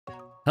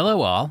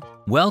Hello all,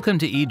 welcome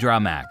to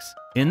EdrawMax.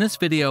 In this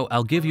video,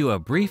 I'll give you a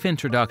brief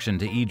introduction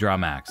to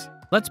EdrawMax.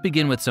 Let's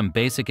begin with some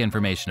basic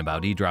information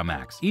about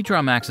EdrawMax.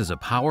 EdrawMax is a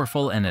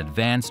powerful and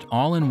advanced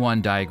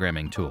all-in-one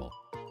diagramming tool.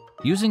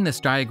 Using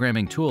this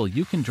diagramming tool,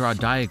 you can draw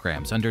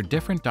diagrams under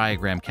different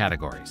diagram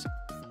categories.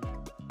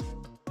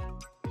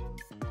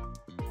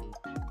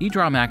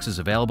 EdrawMax is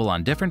available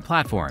on different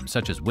platforms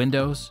such as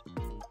Windows,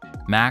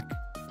 Mac,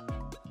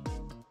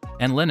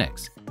 and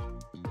Linux.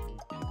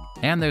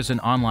 And there's an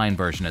online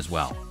version as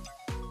well.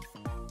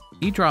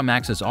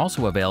 EdrawMax is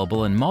also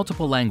available in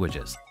multiple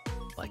languages,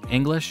 like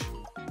English,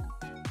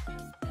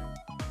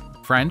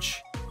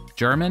 French,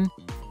 German,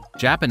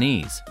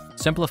 Japanese,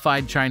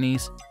 Simplified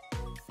Chinese,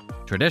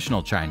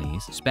 Traditional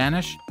Chinese,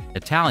 Spanish,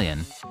 Italian,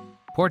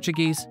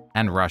 Portuguese,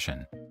 and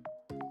Russian.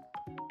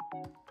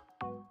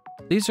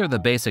 These are the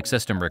basic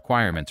system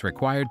requirements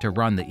required to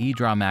run the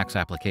EdrawMax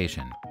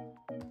application.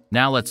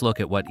 Now let's look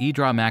at what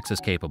EdrawMax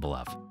is capable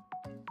of.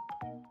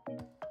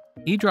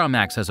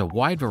 EdrawMax has a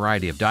wide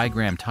variety of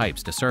diagram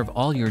types to serve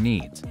all your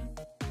needs.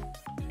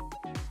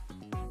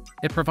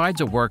 It provides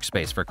a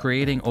workspace for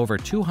creating over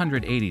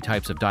 280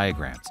 types of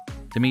diagrams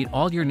to meet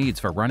all your needs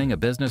for running a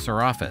business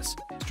or office,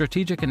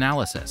 strategic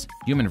analysis,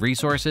 human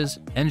resources,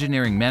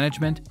 engineering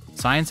management,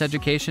 science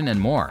education, and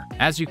more.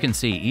 As you can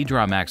see,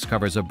 EdrawMax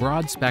covers a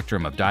broad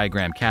spectrum of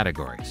diagram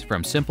categories,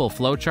 from simple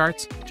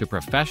flowcharts to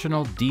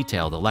professional,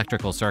 detailed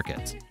electrical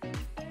circuits.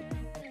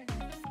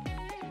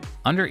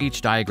 Under each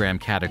diagram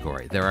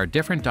category, there are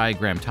different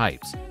diagram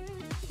types.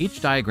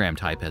 Each diagram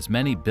type has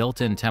many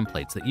built-in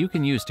templates that you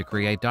can use to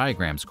create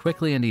diagrams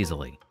quickly and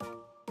easily.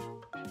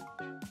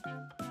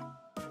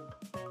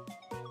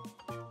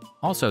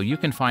 Also, you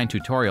can find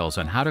tutorials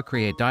on how to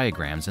create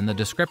diagrams in the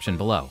description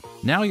below.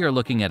 Now you're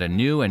looking at a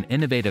new and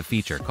innovative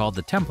feature called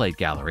the Template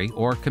Gallery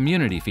or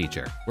Community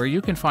feature, where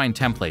you can find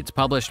templates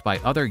published by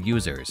other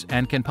users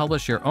and can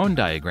publish your own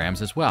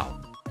diagrams as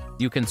well.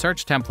 You can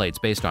search templates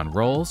based on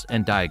roles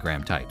and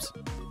diagram types.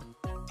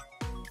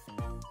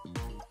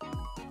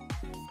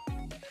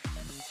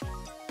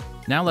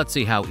 Now let's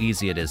see how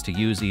easy it is to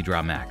use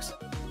EdrawMax.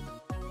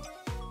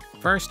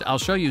 First, I'll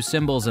show you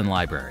symbols and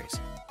libraries.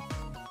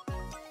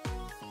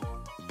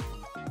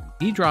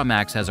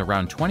 EdrawMax has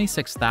around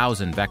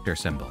 26,000 vector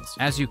symbols.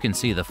 As you can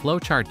see, the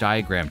flowchart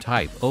diagram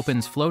type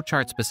opens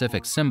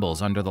flowchart-specific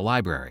symbols under the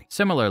library.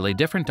 Similarly,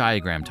 different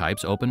diagram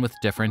types open with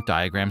different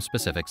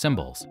diagram-specific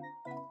symbols.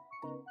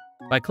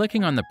 By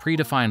clicking on the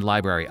predefined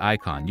library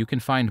icon, you can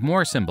find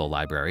more symbol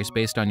libraries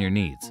based on your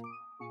needs.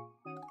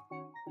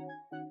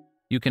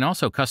 You can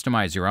also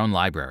customize your own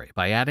library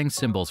by adding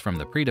symbols from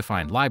the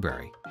predefined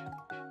library,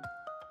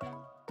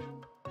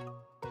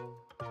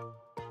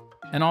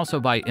 and also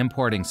by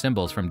importing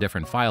symbols from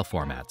different file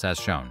formats as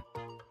shown.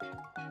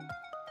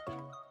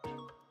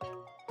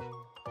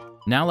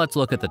 Now let's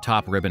look at the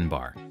top ribbon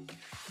bar.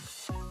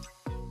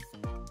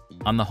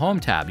 On the Home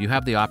tab, you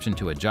have the option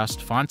to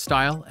adjust font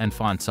style and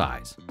font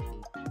size.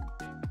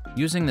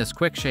 Using this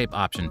Quick Shape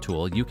option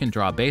tool, you can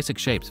draw basic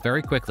shapes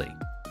very quickly.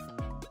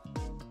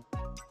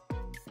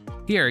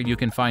 Here, you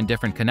can find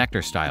different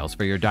connector styles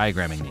for your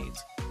diagramming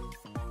needs.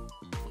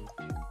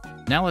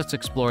 Now let's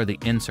explore the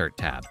Insert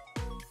tab.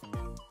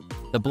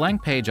 The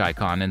blank page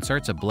icon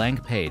inserts a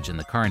blank page in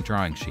the current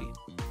drawing sheet.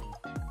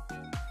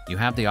 You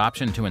have the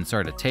option to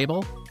insert a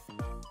table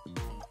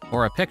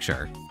or a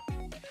picture,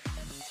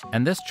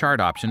 and this chart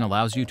option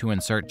allows you to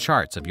insert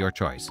charts of your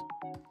choice.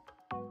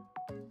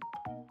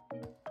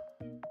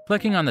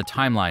 Clicking on the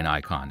timeline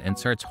icon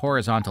inserts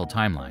horizontal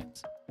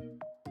timelines.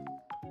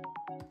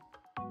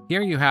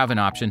 Here you have an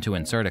option to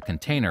insert a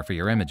container for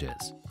your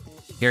images.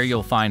 Here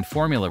you'll find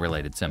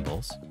formula-related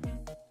symbols.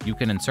 You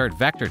can insert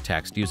vector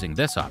text using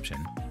this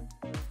option.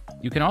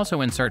 You can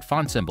also insert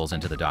font symbols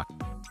into the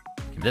document.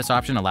 This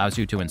option allows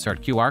you to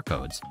insert QR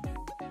codes.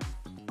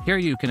 Here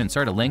you can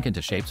insert a link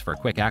into shapes for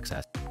quick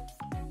access.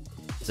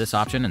 This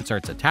option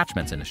inserts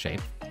attachments in a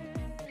shape.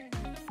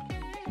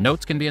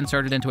 Notes can be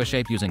inserted into a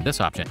shape using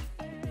this option.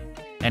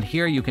 And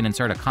here you can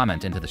insert a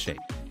comment into the shape.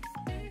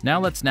 Now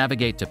let's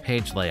navigate to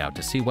Page Layout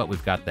to see what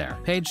we've got there.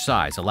 Page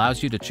Size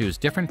allows you to choose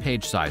different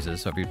page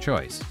sizes of your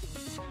choice.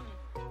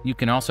 You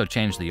can also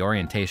change the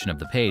orientation of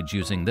the page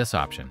using this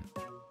option.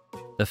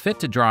 The Fit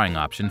to Drawing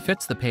option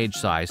fits the page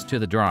size to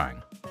the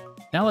drawing.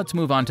 Now let's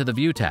move on to the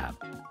View tab.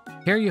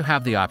 Here you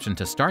have the option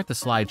to start the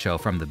slideshow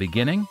from the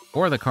beginning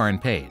or the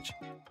current page.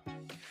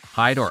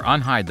 Hide or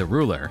unhide the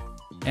ruler,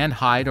 and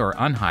hide or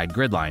unhide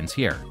grid lines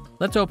here.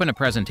 Let's open a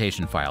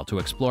presentation file to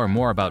explore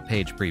more about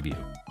Page Preview.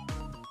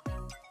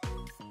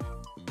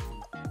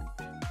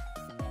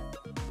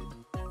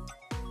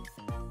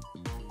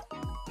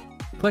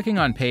 Clicking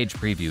on Page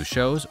Preview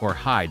shows or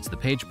hides the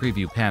Page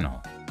Preview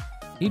panel.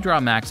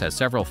 EdrawMax has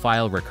several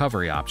file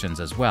recovery options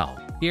as well.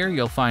 Here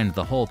you'll find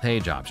the whole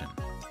page option.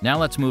 Now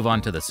let's move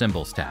on to the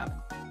Symbols tab.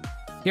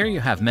 Here you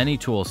have many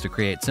tools to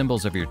create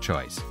symbols of your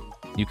choice.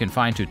 You can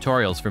find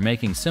tutorials for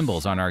making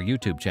symbols on our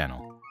YouTube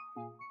channel.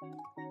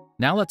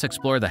 Now let's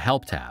explore the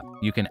Help tab.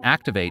 You can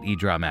activate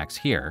EdrawMax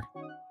here,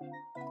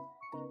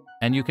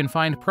 And you can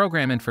find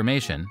program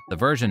information, the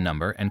version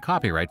number, and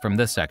copyright from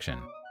this section.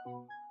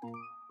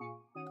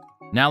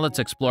 Now let's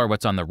explore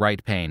what's on the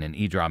right pane in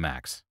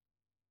EdrawMax.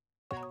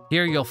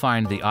 Here you'll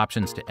find the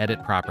options to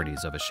edit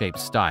properties of a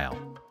shape's style.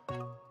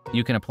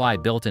 You can apply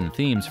built-in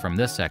themes from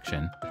this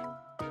section.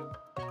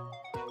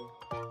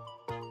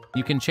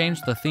 You can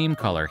change the theme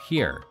color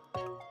here.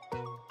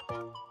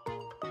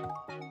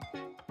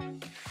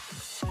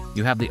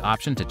 You have the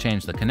option to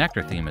change the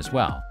connector theme as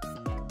well.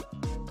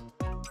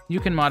 You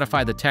can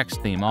modify the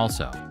text theme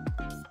also.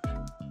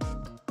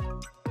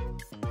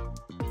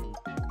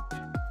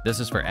 This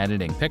is for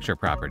editing picture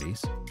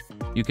properties.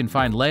 You can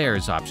find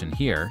layers option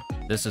here.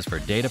 This is for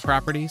data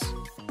properties.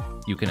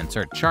 You can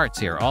insert charts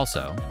here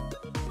also.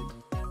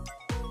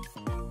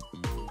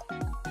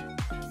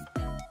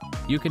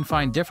 You can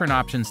find different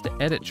options to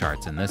edit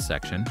charts in this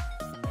section.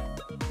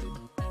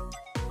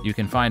 You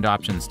can find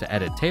options to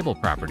edit table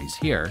properties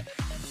here.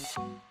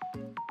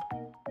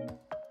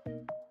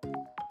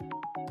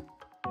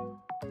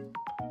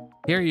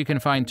 Here you can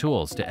find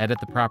tools to edit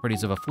the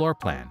properties of a floor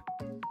plan,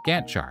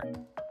 Gantt chart,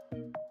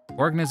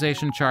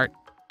 organization chart,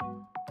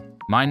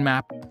 mind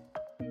map,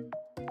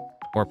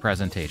 or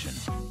presentation.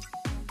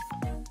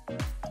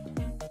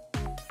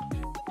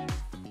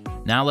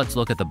 Now let's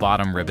look at the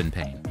bottom ribbon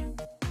pane.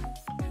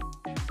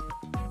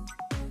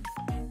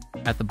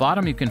 At the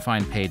bottom you can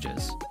find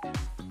pages.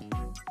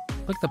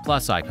 Click the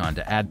plus icon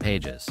to add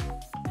pages.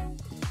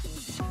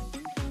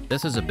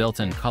 This is a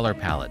built-in color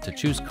palette to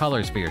choose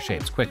colors for your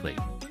shapes quickly.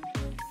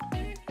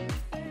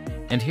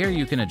 And here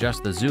you can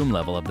adjust the zoom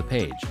level of the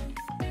page.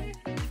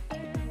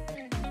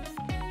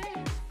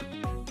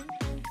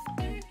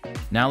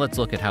 Now let's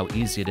look at how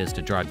easy it is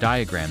to draw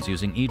diagrams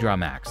using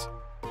EdrawMax.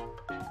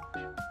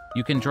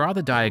 You can draw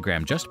the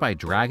diagram just by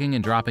dragging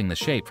and dropping the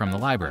shape from the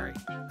library.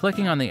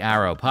 Clicking on the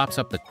arrow pops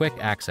up the quick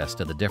access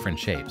to the different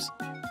shapes,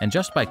 and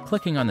just by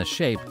clicking on the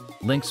shape,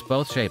 links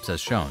both shapes as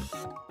shown.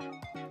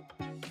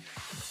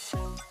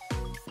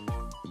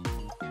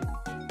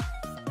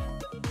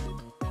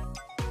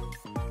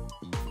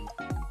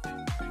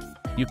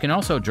 You can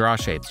also draw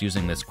shapes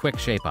using this quick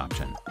shape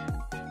option.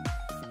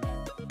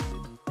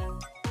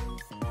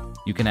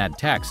 You can add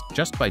text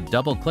just by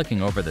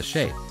double-clicking over the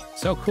shape.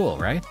 So cool,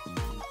 right?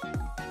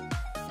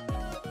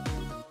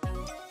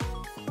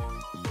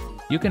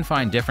 You can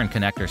find different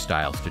connector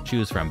styles to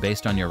choose from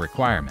based on your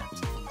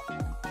requirements.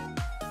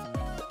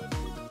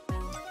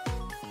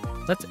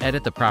 Let's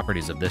edit the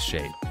properties of this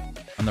shape.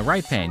 On the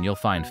right pane, you'll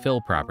find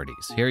fill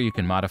properties. Here you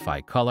can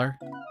modify color,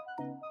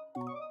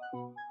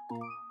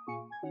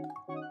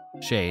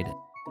 shade,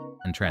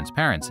 and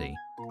transparency.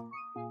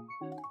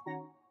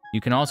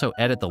 You can also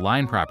edit the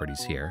line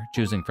properties here,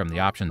 choosing from the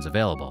options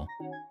available.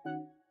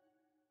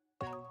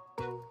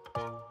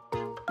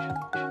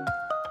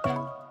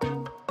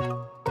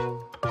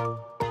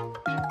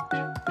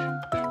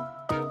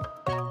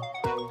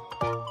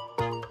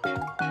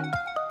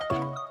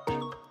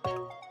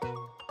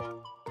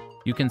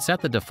 You can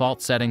set the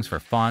default settings for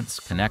fonts,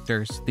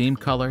 connectors, theme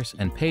colors,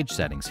 and page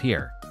settings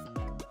here.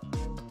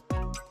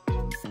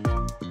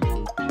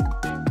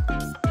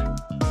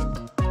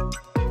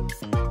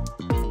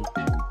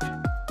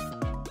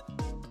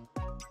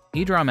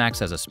 EdrawMax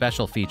has a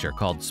special feature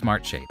called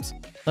Smart Shapes.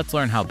 Let's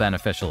learn how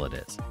beneficial it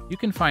is. You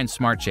can find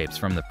smart shapes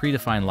from the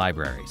predefined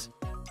libraries.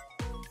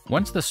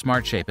 Once the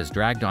smart shape is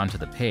dragged onto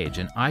the page,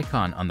 an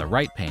icon on the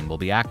right pane will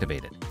be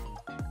activated.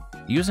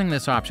 Using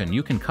this option,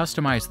 you can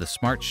customize the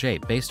smart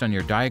shape based on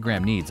your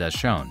diagram needs as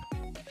shown.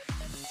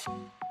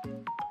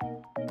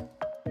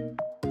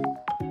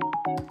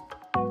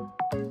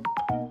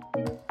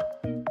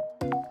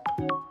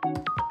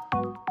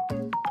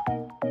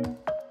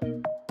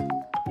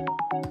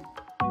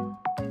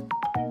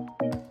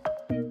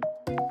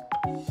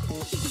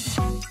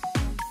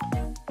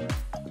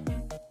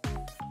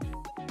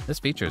 This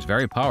feature is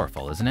very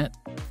powerful, isn't it?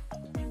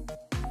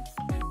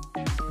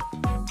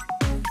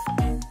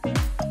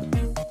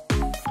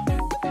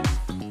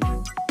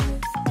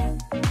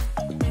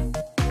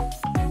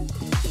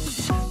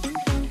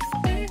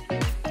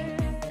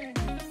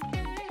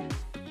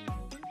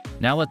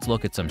 Now let's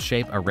look at some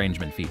shape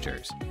arrangement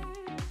features.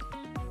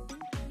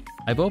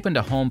 I've opened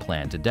a home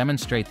plan to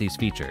demonstrate these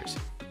features.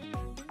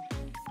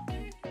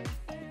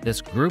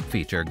 This group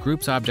feature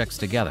groups objects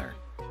together.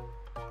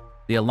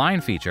 The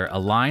Align feature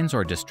aligns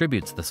or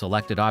distributes the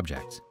selected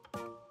objects.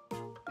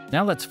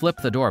 Now let's flip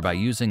the door by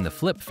using the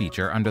Flip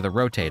feature under the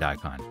Rotate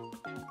icon.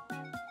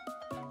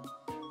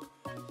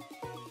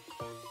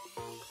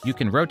 You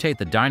can rotate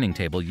the dining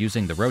table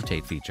using the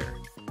Rotate feature.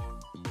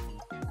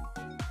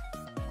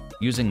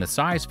 Using the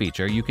Size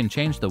feature, you can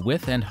change the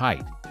width and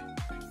height.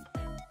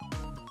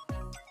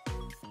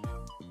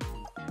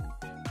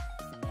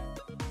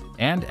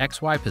 And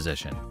XY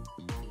position.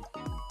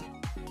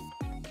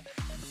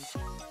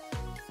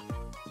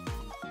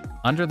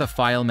 Under the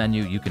File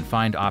menu, you can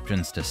find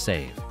options to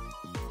save.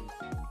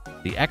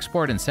 The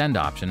Export and Send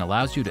option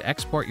allows you to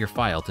export your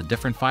file to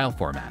different file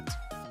formats.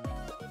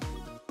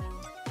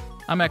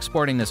 I'm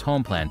exporting this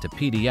home plan to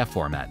PDF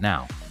format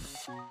now.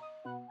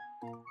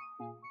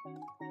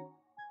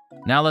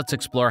 Now let's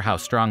explore how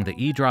strong the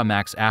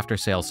EdrawMax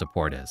after-sales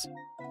support is.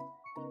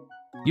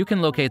 You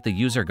can locate the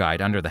user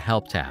guide under the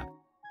Help tab.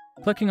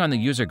 Clicking on the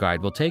user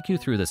guide will take you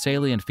through the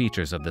salient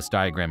features of this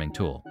diagramming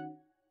tool.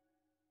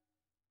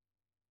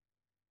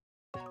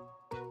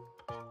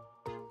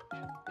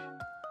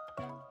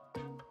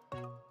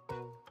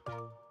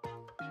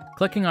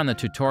 Clicking on the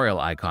tutorial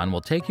icon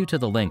will take you to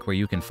the link where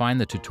you can find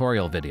the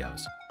tutorial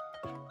videos.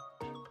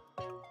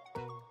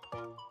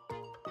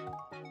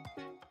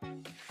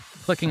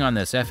 Clicking on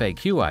this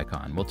FAQ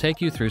icon will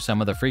take you through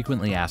some of the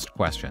frequently asked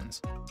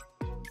questions.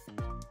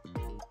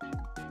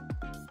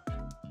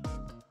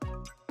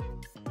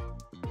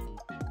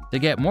 To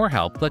get more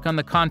help, click on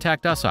the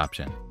Contact Us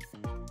option.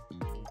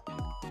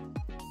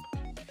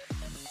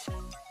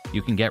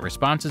 You can get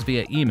responses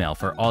via email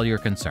for all your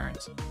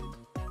concerns.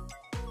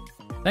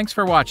 Thanks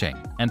for watching,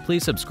 and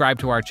please subscribe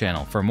to our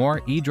channel for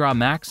more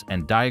EdrawMax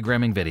and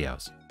diagramming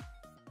videos.